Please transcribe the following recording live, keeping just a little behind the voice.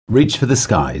Reach for the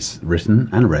Skies, written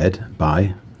and read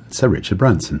by Sir Richard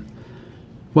Branson.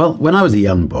 Well, when I was a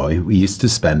young boy, we used to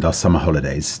spend our summer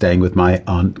holidays staying with my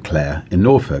Aunt Claire in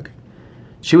Norfolk.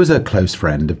 She was a close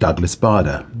friend of Douglas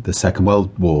Bader, the Second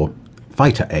World War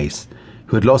fighter ace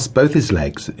who had lost both his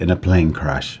legs in a plane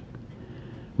crash.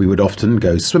 We would often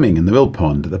go swimming in the mill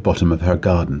pond at the bottom of her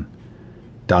garden.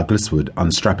 Douglas would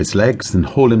unstrap his legs and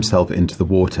haul himself into the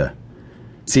water.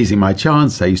 Seizing my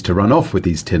chance, I used to run off with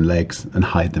these tin legs and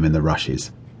hide them in the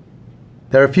rushes.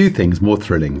 There are few things more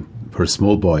thrilling for a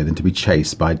small boy than to be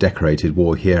chased by a decorated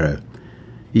war hero.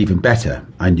 Even better,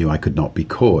 I knew I could not be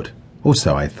caught, or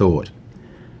so I thought.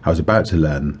 I was about to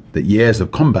learn that years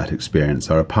of combat experience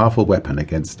are a powerful weapon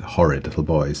against horrid little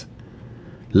boys.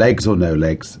 Legs or no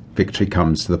legs, victory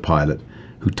comes to the pilot,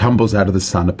 who tumbles out of the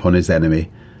sun upon his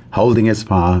enemy, holding his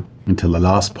fire until the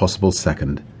last possible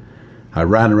second. I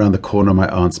ran around the corner of my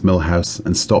aunt's mill house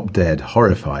and stopped dead,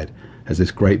 horrified, as this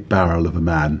great barrel of a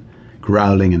man,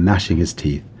 growling and gnashing his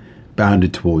teeth,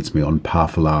 bounded towards me on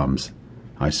powerful arms.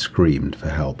 I screamed for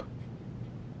help.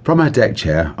 From her deck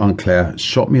chair, Aunt Claire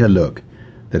shot me a look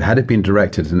that, had it been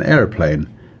directed at an aeroplane,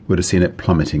 would have seen it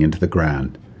plummeting into the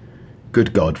ground.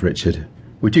 Good God, Richard,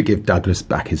 would you give Douglas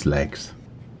back his legs?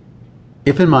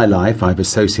 If in my life I've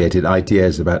associated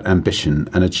ideas about ambition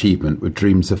and achievement with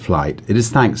dreams of flight, it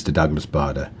is thanks to Douglas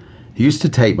Bader, who used to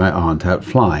take my aunt out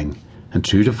flying and,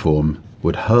 true to form,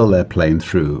 would hurl their plane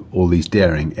through all these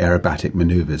daring aerobatic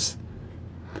manoeuvres.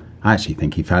 I actually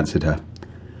think he fancied her.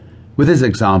 With his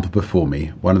example before me,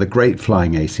 one of the great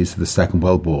flying aces of the Second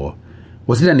World War,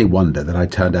 was it any wonder that I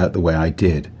turned out the way I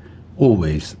did,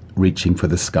 always reaching for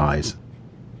the skies?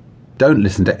 Don't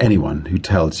listen to anyone who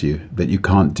tells you that you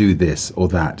can't do this or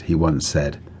that, he once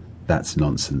said. That's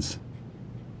nonsense.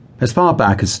 As far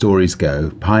back as stories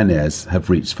go, pioneers have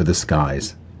reached for the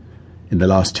skies. In the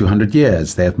last 200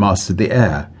 years, they have mastered the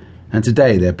air, and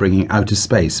today they're bringing outer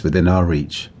space within our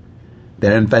reach.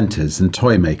 They're inventors and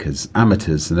toy makers,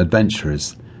 amateurs and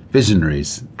adventurers,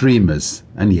 visionaries, dreamers,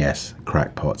 and yes,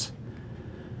 crackpots.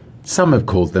 Some have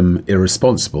called them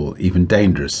irresponsible, even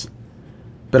dangerous.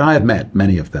 But I have met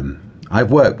many of them. I've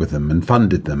worked with them and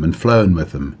funded them and flown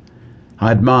with them.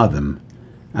 I admire them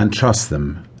and trust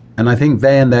them, and I think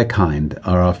they and their kind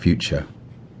are our future.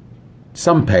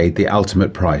 Some paid the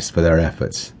ultimate price for their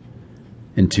efforts.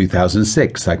 In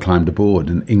 2006, I climbed aboard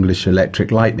an English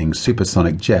Electric Lightning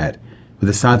supersonic jet with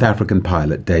a South African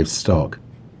pilot, Dave Stock.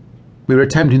 We were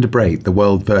attempting to break the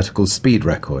world vertical speed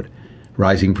record,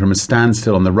 rising from a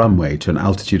standstill on the runway to an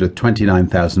altitude of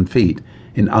 29,000 feet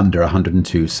in under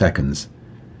 102 seconds.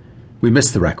 We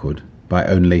missed the record by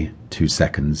only 2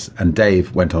 seconds, and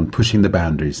Dave went on pushing the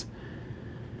boundaries.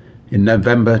 In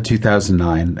November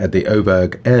 2009, at the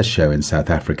Oberg Air Show in South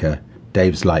Africa,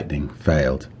 Dave's Lightning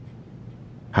failed.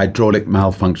 Hydraulic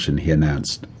malfunction, he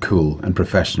announced, cool and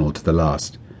professional to the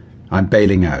last. I'm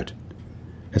bailing out.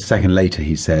 A second later,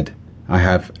 he said, I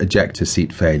have ejector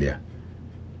seat failure.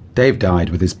 Dave died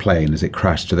with his plane as it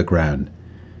crashed to the ground.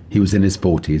 He was in his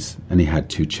 40s, and he had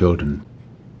 2 children.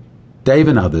 Dave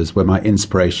and others were my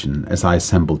inspiration as I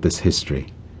assembled this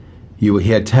history. You will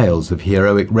hear tales of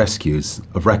heroic rescues,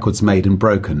 of records made and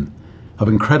broken, of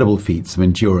incredible feats of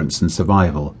endurance and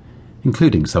survival,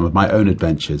 including some of my own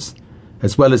adventures,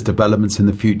 as well as developments in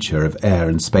the future of air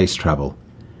and space travel.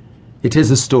 It is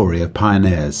a story of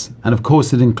pioneers, and of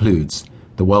course it includes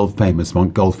the world-famous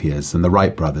Montgolfiers and the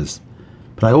Wright brothers,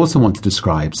 but I also want to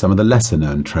describe some of the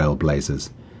lesser-known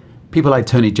trailblazers, people like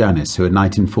Tony Janis, who in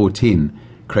 1914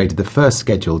 created the first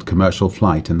scheduled commercial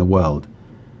flight in the world,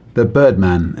 the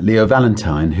birdman Leo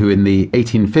Valentine, who in the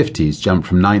 1850s jumped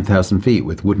from 9,000 feet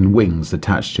with wooden wings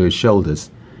attached to his shoulders,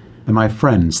 and my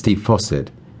friend Steve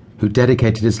Fawcett, who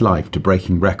dedicated his life to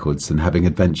breaking records and having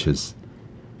adventures.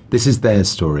 This is their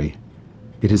story.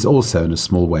 It is also, in a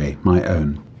small way, my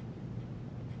own.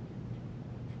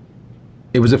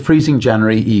 It was a freezing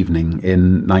January evening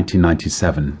in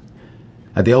 1997.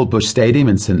 At the Old Bush Stadium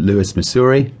in St. Louis,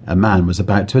 Missouri, a man was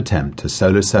about to attempt a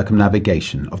solar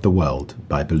circumnavigation of the world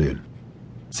by balloon.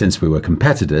 Since we were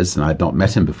competitors and I had not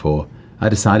met him before, I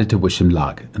decided to wish him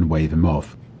luck and wave him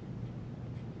off.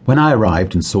 When I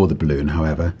arrived and saw the balloon,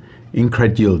 however,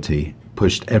 incredulity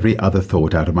pushed every other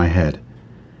thought out of my head.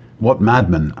 What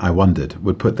madman, I wondered,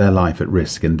 would put their life at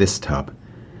risk in this tub?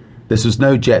 This was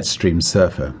no jet stream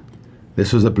surfer.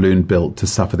 This was a balloon built to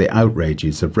suffer the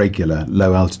outrages of regular,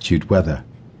 low-altitude weather.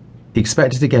 He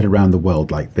expected to get around the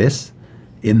world like this?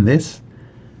 In this?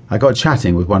 I got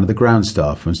chatting with one of the ground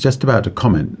staff and was just about to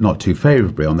comment not too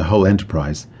favourably on the whole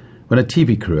enterprise when a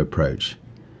TV crew approached.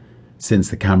 Since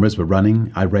the cameras were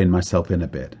running, I reined myself in a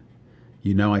bit.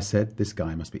 You know, I said, this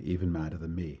guy must be even madder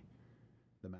than me.